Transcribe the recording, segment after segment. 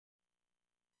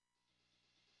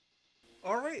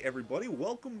Alright everybody,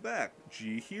 welcome back.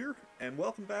 G here, and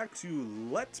welcome back to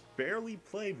Let's Barely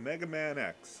Play Mega Man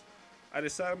X. I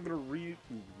decided I'm going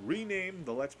to rename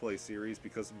the Let's Play series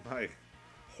because of my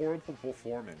horrible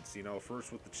performance. You know,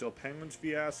 first with the Chill Penguins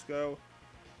fiasco,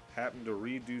 happened to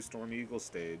redo Storm Eagle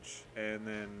stage, and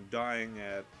then dying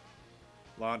at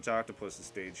Launch Octopus's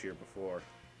stage here before.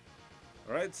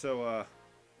 Alright, so,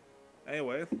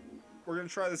 anyway, we're going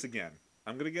to try this again.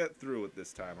 I'm going to get through it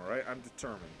this time, alright? I'm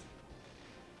determined.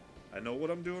 I know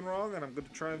what I'm doing wrong, and I'm going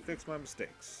to try and fix my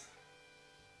mistakes.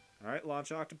 Alright,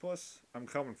 Launch Octopus, I'm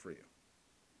coming for you.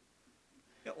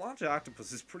 Yeah, Launch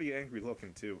Octopus is pretty angry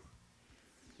looking, too.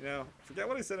 You know, forget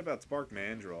what I said about Spark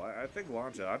Mandrill. I think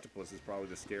Launch Octopus is probably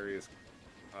the scariest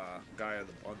guy of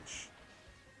the bunch.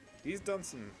 He's done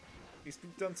some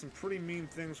pretty mean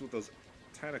things with those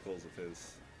tentacles of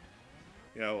his.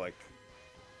 You know, like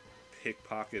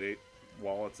pickpocket 8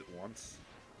 wallets at once.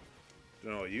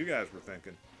 Don't know what you guys were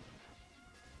thinking.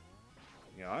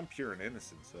 You know, I'm pure and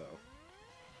innocent, so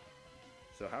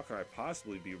how could I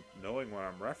possibly be knowing what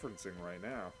I'm referencing right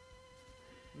now?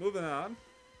 Moving on.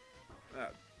 Ah,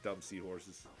 dumb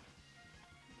seahorses.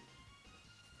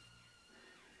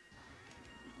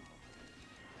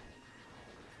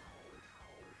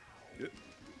 Yep.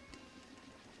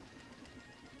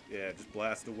 Yeah, just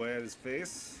blast away at his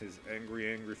face. His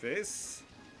angry, angry face.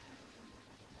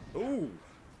 Ooh!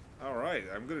 Alright,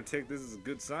 I'm gonna take this as a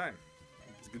good sign.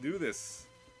 Let's go do this.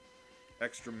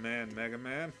 Extra man, Mega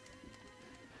Man.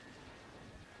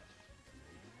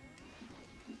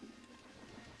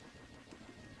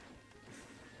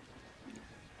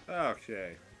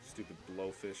 Okay. Stupid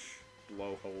blowfish.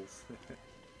 Blowholes.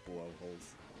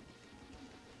 Blowholes.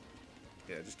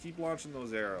 Yeah, just keep launching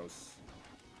those arrows.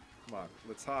 Come on,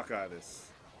 let's Hawkeye this.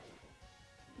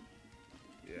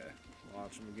 Yeah,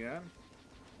 launch them again.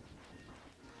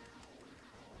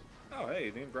 Oh, hey,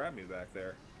 it didn't grab me back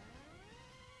there.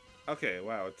 Okay,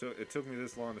 wow, it took me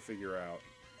this long to figure out.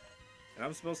 And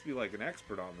I'm supposed to be like an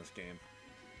expert on this game.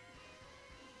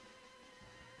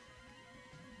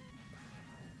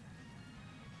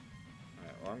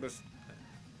 Alright, well I'm just...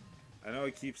 I know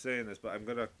I keep saying this, but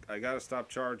I gotta stop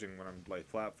charging when I'm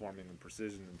like platforming and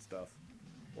precision and stuff.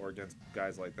 Or against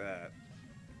guys like that.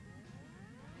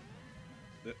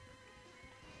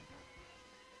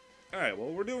 Alright,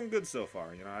 well we're doing good so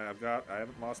far. You know, I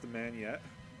haven't lost a man yet.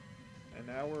 And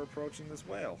now we're approaching this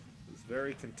whale. This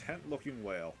very content looking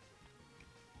whale.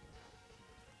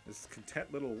 This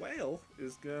content little whale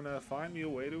is gonna find me a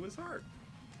way to his heart.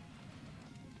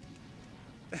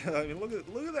 I mean, look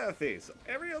at that face.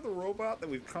 Every other robot that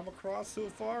we've come across so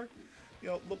far, you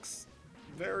know, looks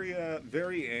very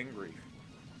very angry.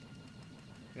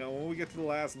 You know, when we get to the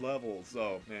last levels,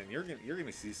 oh man, you're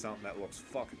gonna see something that looks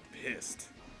fucking pissed.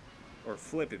 Or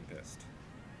flippin' pissed.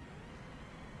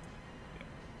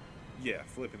 Yeah,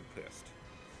 flippin' pissed.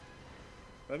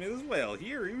 I mean, this whale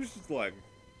here, he was just like,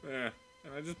 eh,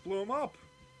 and I just blew him up.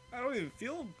 I don't even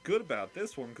feel good about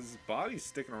this one because his body's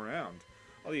sticking around.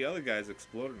 All the other guys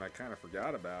exploded and I kind of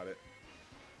forgot about it.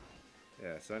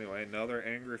 Yeah, so anyway, another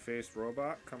angry-faced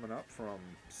robot coming up from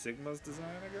Sigma's design,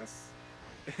 I guess?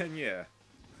 And yeah,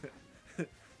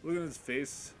 look at his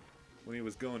face when he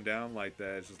was going down like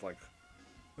that. It's just like,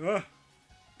 ugh,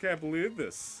 can't believe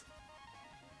this.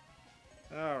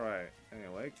 Alright,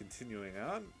 anyway, continuing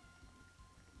on.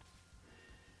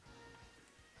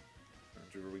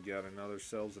 After we got another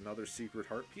secret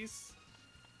heart piece.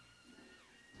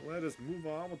 Let us move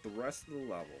on with the rest of the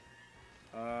level.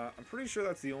 I'm pretty sure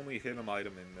that's the only hidden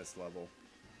item in this level.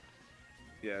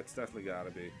 Yeah, it's definitely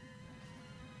gotta be.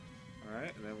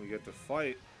 Alright, and then we get to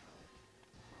fight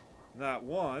not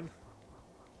one,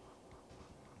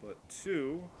 but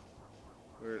two.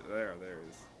 There it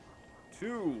is.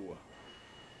 Two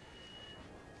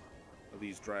of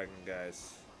these dragon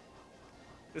guys.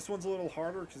 This one's a little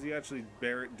harder because he actually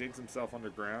digs himself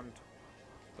underground.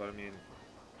 But I mean,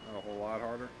 not a whole lot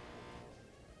harder.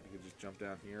 You could just jump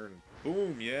down here and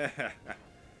boom, yeah.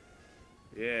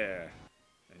 Yeah.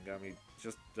 And got me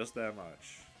just that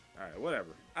much. Alright, whatever.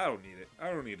 I don't need it.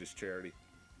 I don't need his charity.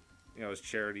 You know, his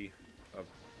charity of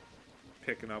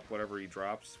picking up whatever he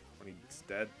drops when he's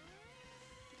dead.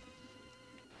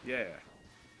 Yeah.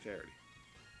 Charity.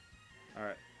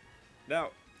 Alright. Now,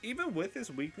 even with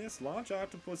his weakness, Launch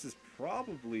Octopus is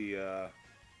probably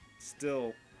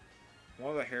still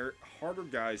one of the harder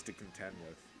guys to contend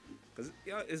with. Because,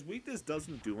 you know, his weakness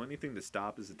doesn't do anything to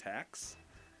stop his attacks.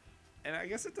 And I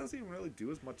guess it doesn't even really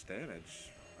do as much damage.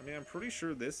 I mean, I'm pretty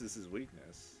sure this is his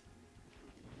weakness.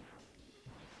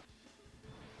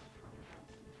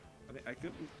 I mean, I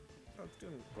could... Oh, it's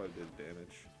doing quite a bit of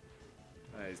damage.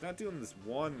 He's not doing this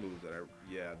one move that I...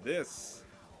 Yeah, this...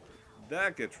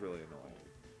 That gets really annoying.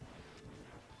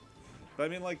 But I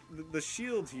mean, like, the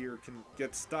shield here can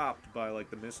get stopped by, like,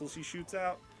 the missiles he shoots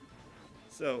out.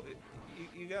 So,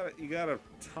 you gotta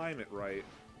time it right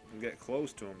and get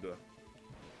close to him to,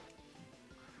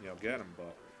 you know, get him,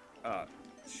 but...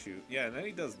 shoot. Yeah, and then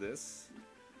he does this.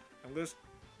 I'm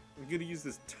gonna use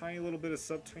this tiny little bit of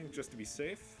sub-tank just to be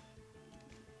safe.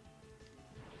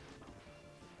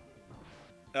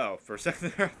 Oh, for a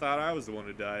second there, I thought I was the one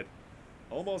who died.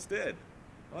 Almost did.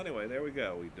 Well, anyway, there we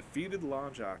go. We defeated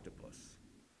Launch Octopus.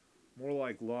 More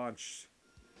like Launch...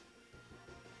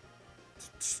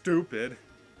 Stupid.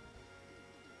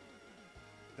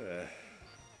 I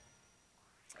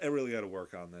really gotta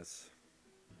work on this.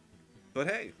 But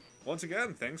hey, once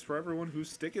again, thanks for everyone who's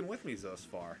sticking with me thus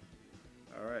far.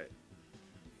 Alright.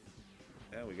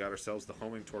 Yeah, we got ourselves the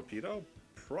homing torpedo.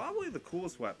 Probably the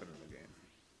coolest weapon in the game.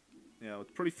 You know,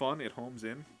 it's pretty fun. It homes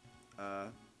in,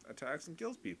 attacks and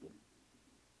kills people.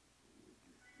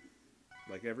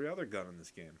 Like every other gun in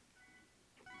this game.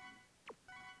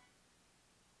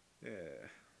 Yeah.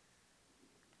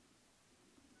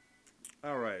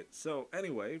 Alright, so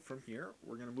anyway, from here,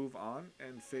 we're going to move on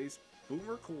and face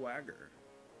Boomer Kawagger.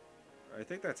 I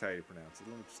think that's how you pronounce it.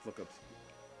 Let me just look up.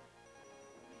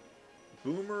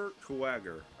 Boomer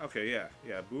Kawagger. Okay,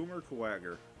 yeah, Boomer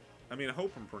Kawagger. I mean, I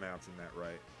hope I'm pronouncing that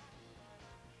right.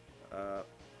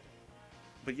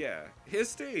 But yeah, his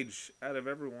stage out of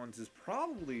everyone's is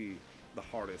probably the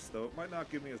hardest, though it might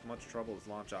not give me as much trouble as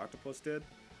Launch Octopus did.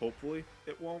 Hopefully,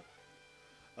 it won't.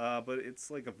 But it's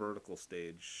like a vertical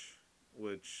stage,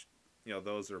 which, you know,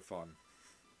 those are fun.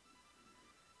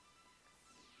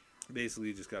 Basically,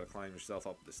 you just gotta climb yourself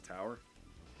up this tower.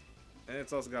 And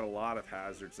it's also got a lot of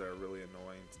hazards that are really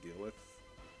annoying to deal with.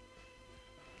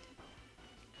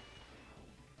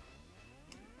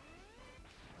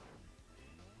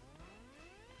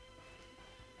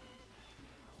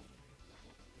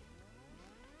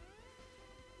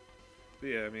 But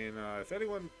yeah, I mean, if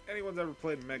anyone's ever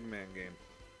played a Megaman game,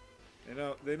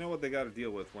 they know what they got to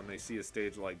deal with when they see a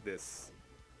stage like this.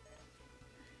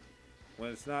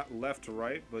 When it's not left to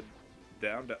right, but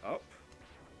down to up.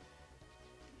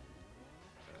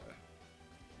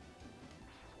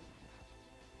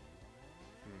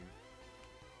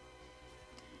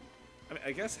 I mean,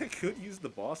 I guess I could use the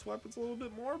boss weapons a little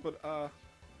bit more, but I'm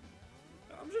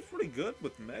just pretty good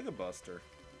with Mega Buster.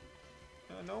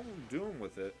 I know what I'm doing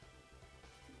with it.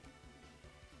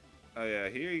 Oh yeah,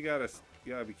 here you gotta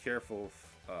be careful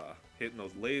of hitting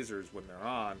those lasers when they're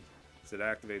on, because it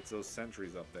activates those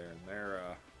sentries up there, and they're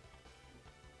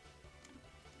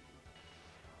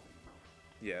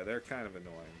kind of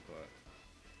annoying, but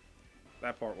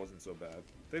that part wasn't so bad.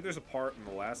 I think there's a part in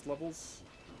the last levels,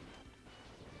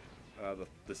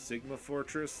 the Sigma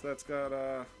Fortress, that's got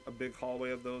a big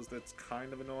hallway of those that's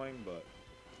kind of annoying, but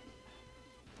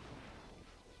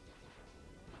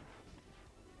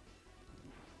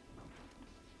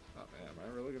am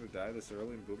I really gonna die this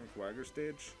early in Boomer Kawagger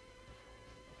stage?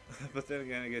 But then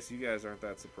again, I guess you guys aren't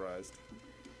that surprised.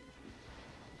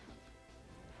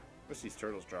 Wish these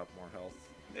turtles drop more health.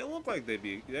 They look like they'd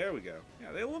be... There we go.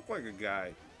 Yeah, they look like a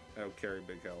guy that would carry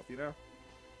big health, you know?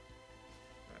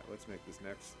 Alright, let's make this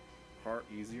next part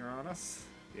easier on us.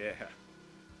 Yeah.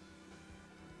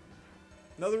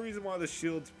 Another reason why the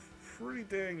shield's pretty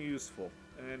dang useful.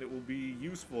 And it will be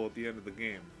useful at the end of the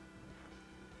game.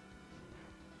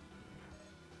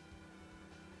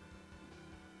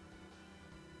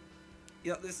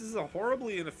 Yeah, this is a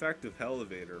horribly ineffective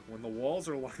elevator. When the walls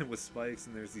are lined with spikes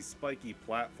and there's these spiky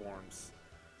platforms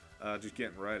just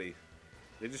getting ready.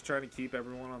 They're just trying to keep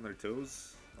everyone on their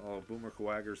toes. All Boomer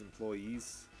Kawagger's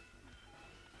employees.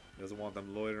 He doesn't want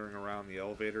them loitering around the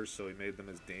elevators, so he made them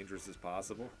as dangerous as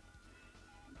possible.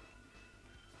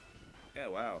 Yeah,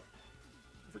 wow.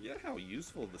 Forget how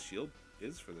useful the shield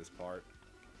is for this part.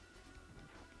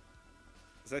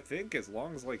 Because I think as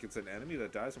long as, like, it's an enemy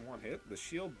that dies in one hit, the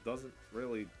shield doesn't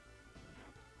really,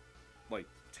 like,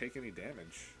 take any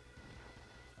damage.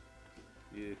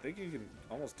 You think you can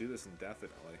almost do this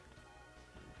indefinitely.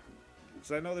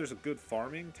 Because I know there's a good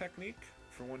farming technique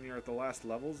for when you're at the last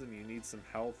levels and you need some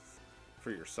health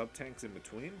for your sub-tanks in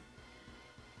between.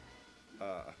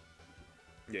 Yeah,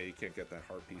 you can't get that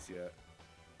heart piece yet.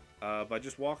 By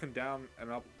just walking down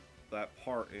and up that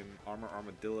part in Armor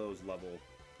Armadillo's level,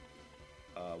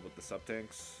 with the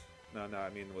sub-tanks. No, I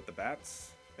mean with the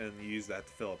bats. And you use that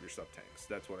to fill up your sub-tanks.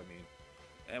 That's what I mean.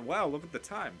 And wow, look at the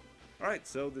time. Alright,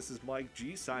 so this is Mike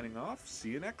G signing off. See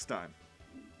you next time.